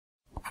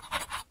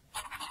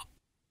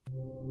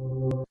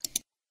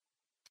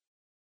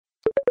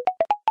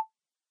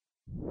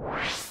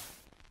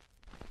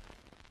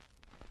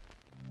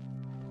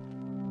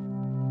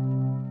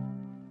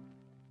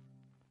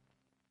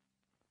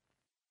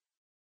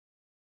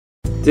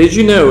Did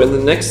you know in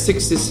the next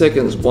 60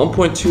 seconds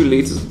 1.2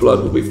 liters of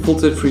blood will be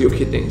filtered through your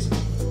kidneys?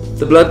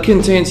 The blood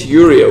contains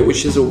urea,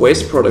 which is a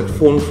waste product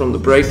formed from the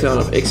breakdown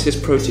of excess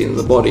protein in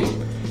the body.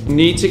 You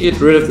need to get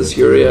rid of this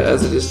urea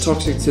as it is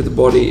toxic to the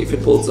body if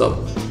it builds up.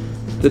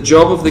 The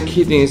job of the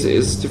kidneys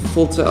is to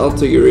filter out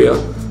the urea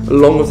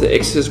along with the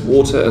excess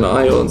water and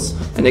ions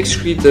and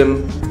excrete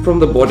them from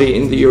the body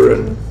in the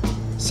urine.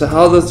 So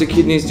how does the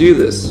kidneys do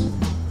this?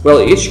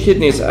 Well, each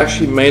kidney is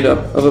actually made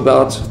up of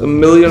about 1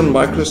 million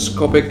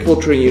microscopic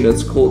portering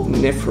units called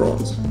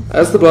nephrons.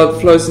 As the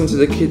blood flows into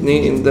the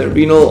kidney in the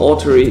renal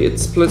artery, it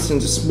splits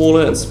into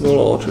smaller and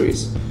smaller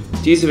arteries.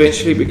 These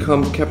eventually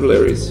become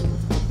capillaries.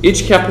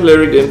 Each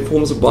capillary then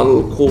forms a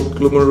bundle called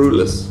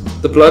glomerulus.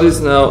 The blood is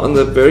now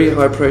under very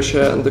high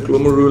pressure and the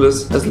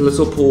glomerulus has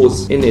little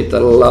pores in it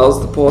that allows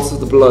the parts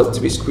of the blood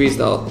to be squeezed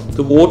out.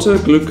 The water,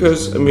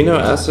 glucose, amino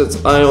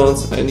acids,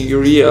 ions and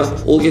urea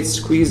all get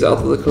squeezed out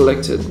of the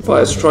collected by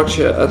a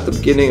structure at the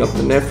beginning of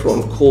the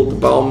nephron called the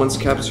Bowman's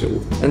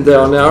capsule, and they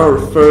are now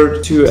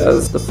referred to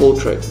as the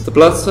filtrate. The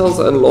blood cells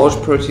and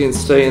large proteins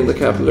stay in the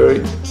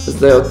capillary as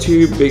they are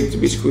too big to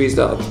be squeezed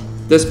out.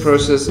 This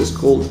process is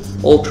called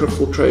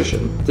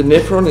ultrafiltration. The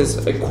nephron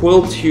is a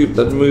coiled tube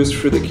that moves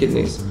through the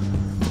kidneys.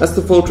 As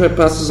the filtrate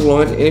passes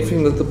along it,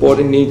 anything that the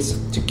body needs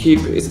to keep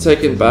is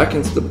taken back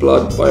into the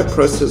blood by a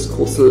process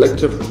called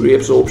selective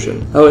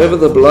reabsorption. However,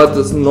 the blood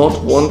does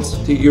not want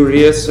the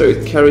urea, so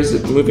it carries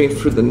it moving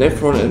through the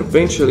nephron and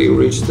eventually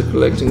reaches the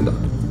collecting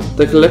duct.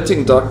 The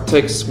collecting duct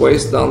takes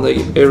waste down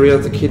the area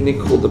of the kidney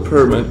called the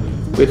pyramid,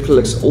 where it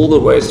collects all the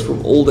waste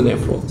from all the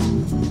nephrons.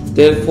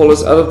 Then it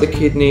follows out of the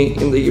kidney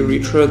in the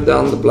urethra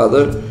down the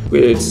bladder,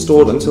 where it's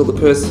stored until the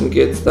person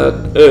gets that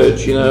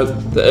urge,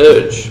 the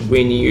urge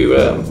when you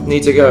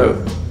need to go.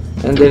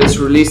 And then it's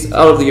released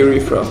out of the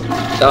urethra.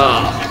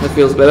 That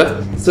feels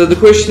better. So the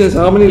question is,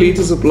 how many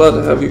liters of blood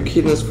have your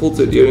kidneys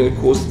filtered during the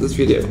course of this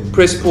video?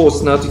 Press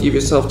pause now to give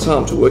yourself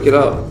time to work it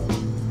out.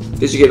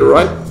 Did you get it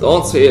right? The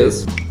answer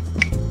is...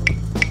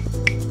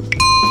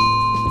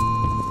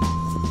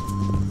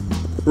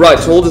 Right,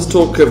 all this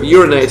talk of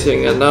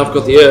urinating and now I've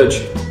got the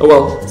urge. Oh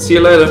well, see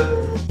you later.